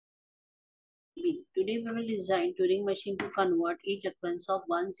Today we will design Turing machine to convert each occurrence of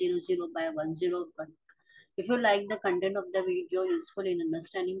 100 by 101. If you like the content of the video useful in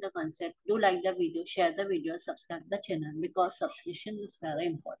understanding the concept, do like the video, share the video, subscribe the channel because subscription is very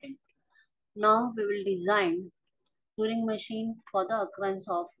important. Now we will design Turing machine for the occurrence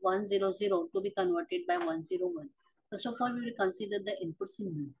of 100 to be converted by 101. First of all, we will consider the input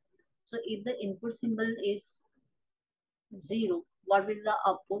symbol. So if the input symbol is 0, what will the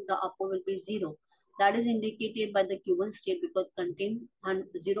output? The output will be 0. That is indicated by the Q1 state because contain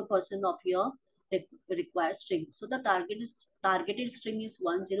 0% of your required string. So the targeted string is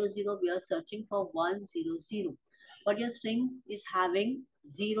 100. We are searching for 100. But your string is having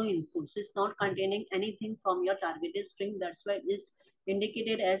 0 input. So it's not containing anything from your targeted string. That's why it is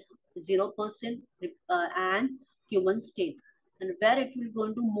indicated as 0% and Q1 state. And where it will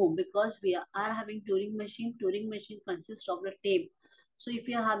going to move because we are having Turing machine. Turing machine consists of the tape. So if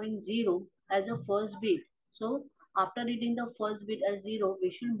you are having 0 as a first bit, so after reading the first bit as 0, we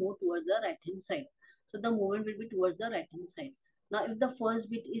should move towards the right hand side. So the movement will be towards the right hand side. Now if the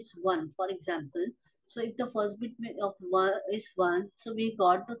first bit is 1, for example, so if the first bit of 1 is 1, so we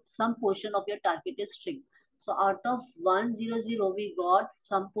got some portion of your targeted string. So out of 100, we got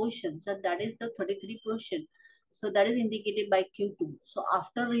some portion. So that is the 33 portion. So that is indicated by Q2. So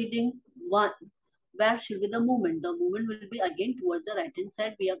after reading 1, where should be the movement? The movement will be again towards the right hand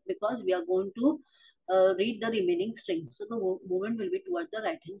side because we are going to read the remaining string. So the movement will be towards the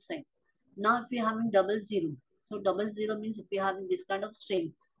right hand side. Now if we are having 00, so 00 means if we are having this kind of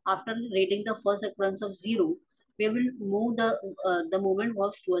string, after reading the first occurrence of 0, we will move the movement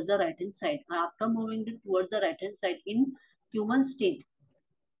was towards the right hand side. After moving it towards the right hand side in Q1 state,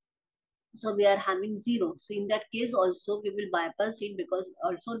 so we are having 0. So in that case also we will bypass it because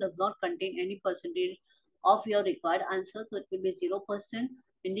also does not contain any percentage of your required answer. So it will be 0%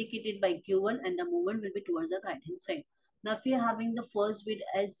 indicated by Q1 and the movement will be towards the right hand side. Now if you are having the first bit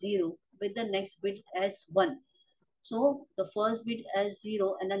as 0 with the next bit as 1. So the first bit as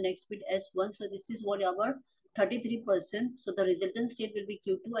 0 and the next bit as 1. So this is what our 33%. So the resultant state will be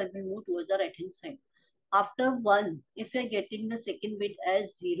Q2 and will move towards the right hand side. After 1, if you are getting the second bit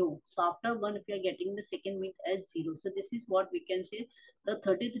as 0. So after 1, if you are getting the second bit as 0. So this is what we can say the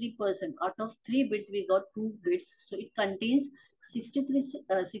 33%. Out of 3 bits, we got 2 bits. So it contains 66%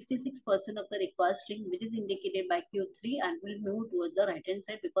 of the required string, which is indicated by Q3 and will move towards the right hand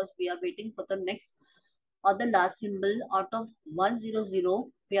side because we are waiting for the next or the last symbol. Out of 100,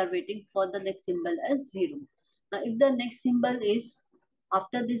 we are waiting for the next symbol as 0. Now if the next symbol is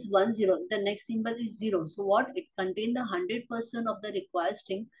after this 10, the next symbol is 0. So what? It contains the 100% of the required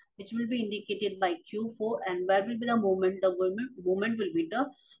string, which will be indicated by Q4. And where will be the movement? The movement will be the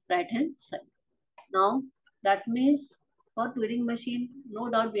right hand side. Now that means for Turing machine, no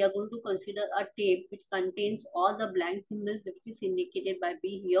doubt we are going to consider a tape which contains all the blank symbols which is indicated by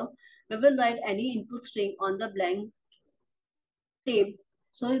B here. We will write any input string on the blank tape.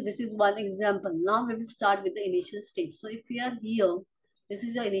 So this is one example. Now we will start with the initial state. So if we are here, this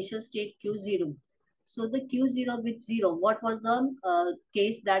is your initial state Q0. So the Q0 with 0, what was the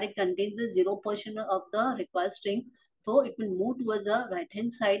case that it contains the 0% of the required string. So it will move towards the right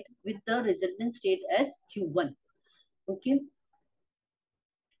hand side with the resultant state as Q1. Okay.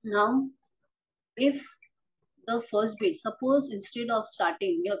 Now if the first bit, suppose instead of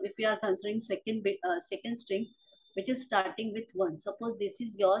starting, if we are considering second bit, second string, which is starting with 1. Suppose this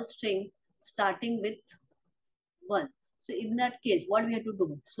is your string starting with 1. So in that case, what we have to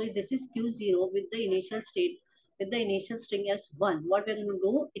do? So this is Q0 with the initial state, with the initial string as 1. What we are going to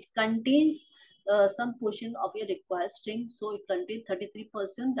do? It contains some portion of your required string. So it contains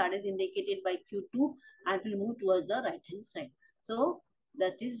 33%, that is indicated by Q2 and will move towards the right hand side. So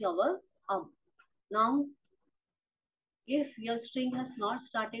that is our now if your string has not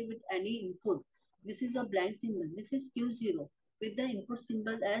started with any input, this is a blank symbol. This is Q0 with the input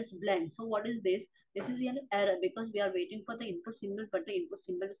symbol as blank. So what is this? This is an error because we are waiting for the input symbol, but the input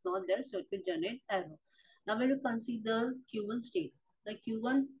symbol is not there, so it will generate error. Now we will consider Q1 state. The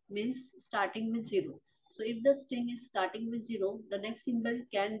Q1 means starting with 0. So if the string is starting with 0, the next symbol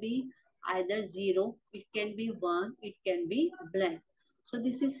can be either 0, it can be 1, it can be blank. So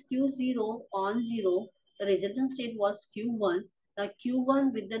this is Q0 on 0. The resultant state was Q1. Now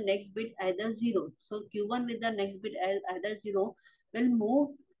Q1 with the next bit either 0. So Q1 with the next bit either 0 will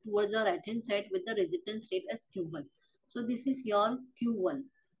move towards the right hand side with the resultant state as Q1. So this is your Q1.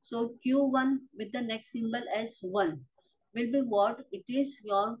 So Q1 with the next symbol as 1 will be what? It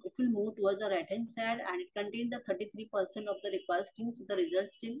will move towards the right hand side and it contains the 33% of the required string. So the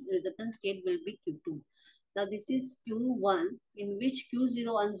resultant state will be Q2. Now this is Q1 in which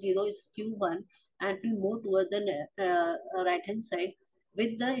Q0 and 0 is Q1 and will move towards the right hand side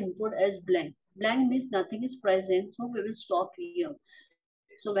with the input as blank. Blank means nothing is present, so we will stop here.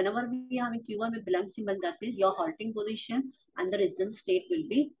 So whenever we have a Q1 with blank symbol, that is your halting position, and the result state will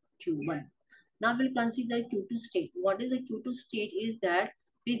be Q1. Now we'll consider Q2 state. What is the Q2 state is that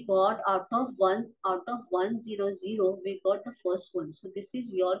we got out of 100, we got the first one. So this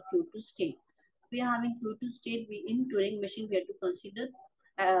is your Q2 state. We are having Q2 state. We in Turing machine we have to consider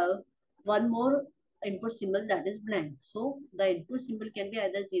uh, one more input symbol, that is blank. So the input symbol can be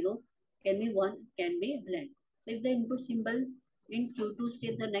either 0, can be 1, can be blank. So if the input symbol in Q2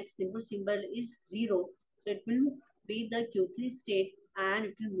 state, the next input symbol is 0, so it will be the Q3 state and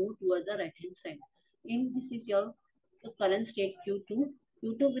it will move towards the right hand side. In this is your current state Q2.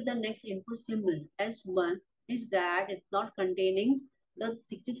 Q2 with the next input symbol S1 is that it's not containing the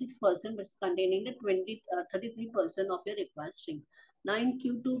 66%, but it's containing the 33% of your required string. Now in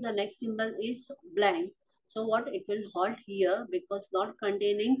Q2 the next symbol is blank. So what it will halt here because not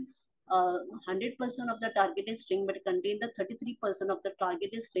containing 100% of the targeted string, but contain the 33% of the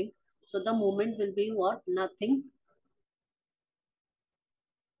targeted string. So the movement will be what? Nothing.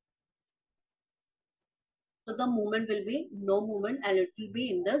 So the movement will be no movement and it will be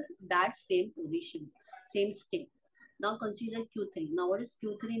in that same position, same state. Now consider Q3. Now what is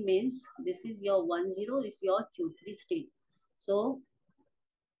Q3 means? This is your 10 is your Q3 state. So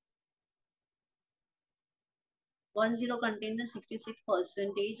 10 contains the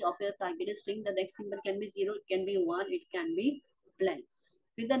 66% of your targeted string. The next symbol can be 0, it can be 1, it can be blank.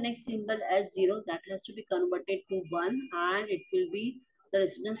 With the next symbol as 0, that has to be converted to 1 and it will be, the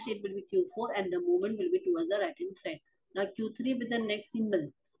residence state will be Q4 and the movement will be towards the right hand side. Now Q3 with the next symbol,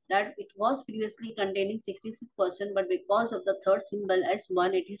 that it was previously containing 66%, but because of the third symbol as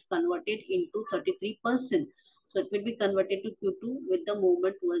 1, it is converted into 33%. So it will be converted to Q2 with the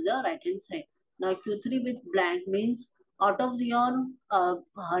movement towards the right hand side. Now Q3 with blank means out of your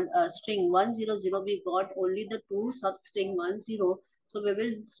string 100, we got only the two substring 10. So we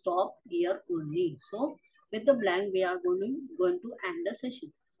will stop here only. So with the blank, we are going to end the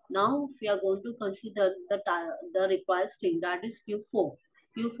session. Now we are going to consider the required string, that is Q4.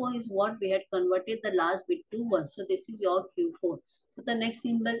 Q4 is what we had converted the last bit to 1. So this is your Q4. So the next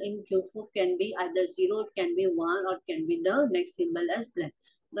symbol in Q4 can be either 0, it can be 1, or it can be the next symbol as blank.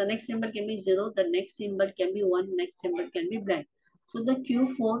 The next symbol can be 0, the next symbol can be 1, next symbol can be blank. So the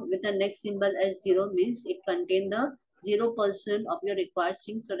Q4 with the next symbol as 0 means it contains the 0% of your required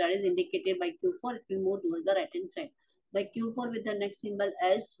string. So that is indicated by Q4. It will move towards the right hand side. The Q4 with the next symbol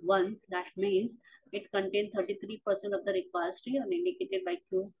as 1, that means it contains 33% of the required string and indicated by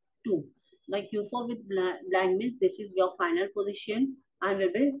Q2. The Q4 with blank means this is your final position and we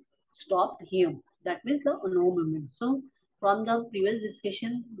will stop here. That means the no movement. So from the previous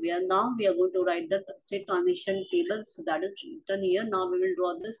discussion, we are going to write the state transition table. So that is written here. Now we will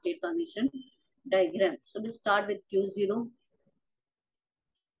draw the state transition diagram. So we start with Q0.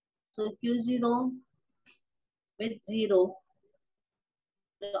 So Q0 with 0,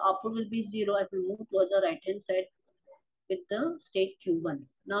 the output will be 0. I will move to the right hand side with the state Q1.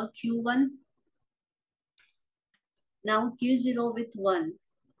 Now Q0 with 1,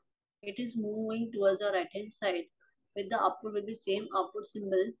 it is moving towards the right hand side with the output will be same output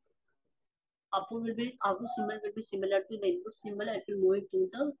symbol. Output symbol will be similar to the input symbol. It will move to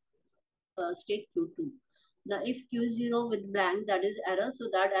the state Q2. Now if Q0 with blank, that is error. So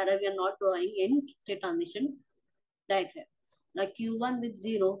that error we are not drawing in state transition diagram. Now Q1 with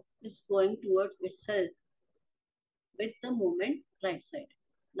 0 is going towards itself with the movement right side.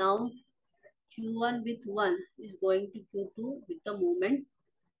 Now Q1 with 1 is going to Q2 with the movement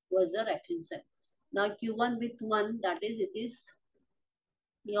towards the right hand side. Now Q1 with 1, that is it is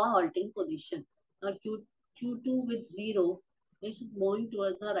your halting position. Now Q2 with 0 is moving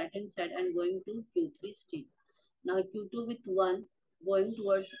towards the right hand side and going to Q3 state. Now Q2 with 1 going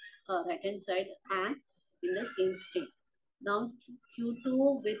towards right hand side and in the same state. Now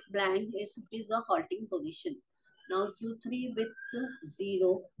Q2 with blank is a halting position. Now Q3 with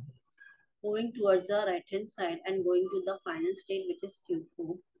 0 moving towards the right hand side and going to the final state, which is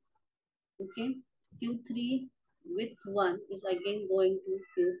Q4. Okay, Q3 with 1 is again going to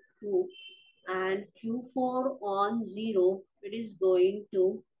Q2 and Q4 on 0, it is going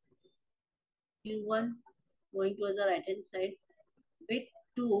to Q1 going towards the right hand side with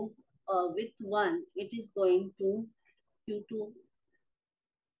 2 with 1, it is going to Q2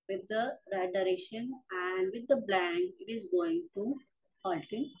 with the right direction and with the blank it is going to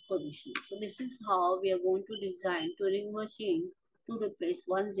halting position. So this is how we are going to design Turing machine to replace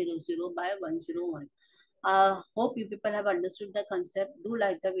 100 by 101. Hope you people have understood the concept. Do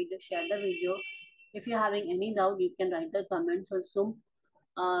like the video, share the video If you're having any doubt, you can write the comments also.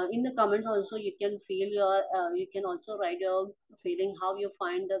 In the comments also, you can feel your, you can also write your feeling how you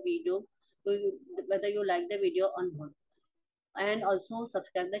find the video, whether you like the video or not. And also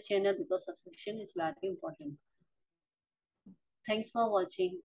subscribe the channel because subscription is very important. Thanks for watching.